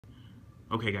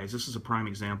Okay guys, this is a prime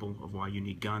example of why you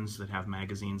need guns that have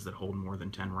magazines that hold more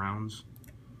than 10 rounds.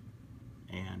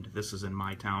 And this is in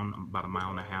my town, about a mile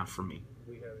and a half from me.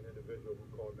 We had an individual who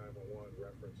called 911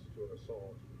 reference to an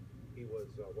assault. He was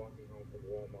walking home from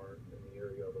Walmart in the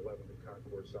area of 11th and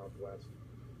Concord Southwest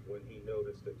when he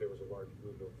noticed that there was a large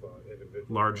group of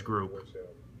individuals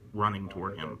running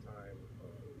toward him. At that time,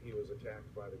 he was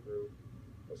attacked by the group,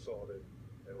 assaulted,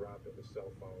 and robbed of his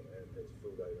cell phone and his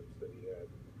food items that he had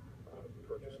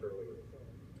purchased earlier.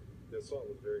 The assault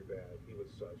was very bad. He was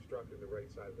struck in the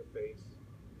right side of the face,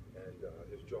 and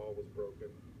his jaw was broken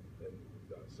in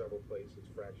several places,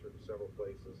 fractured in several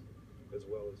places, as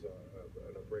well as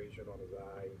an abrasion on his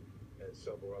eye and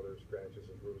several other scratches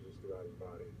and bruises throughout his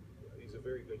body. He's a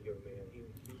very good young man.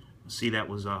 See, that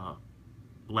was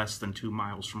less than 2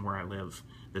 miles from where I live.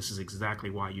 This is exactly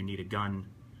why you need a gun,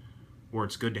 or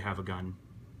it's good to have a gun.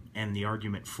 And the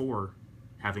argument for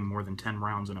having more than 10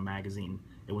 rounds in a magazine,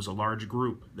 it was a large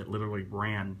group that literally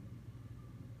ran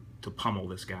to pummel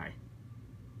this guy.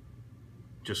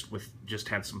 Just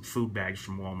had some food bags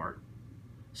from Walmart.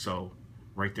 So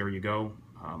right there you go.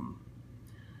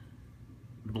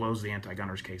 Blows the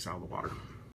anti-gunners case out of the water.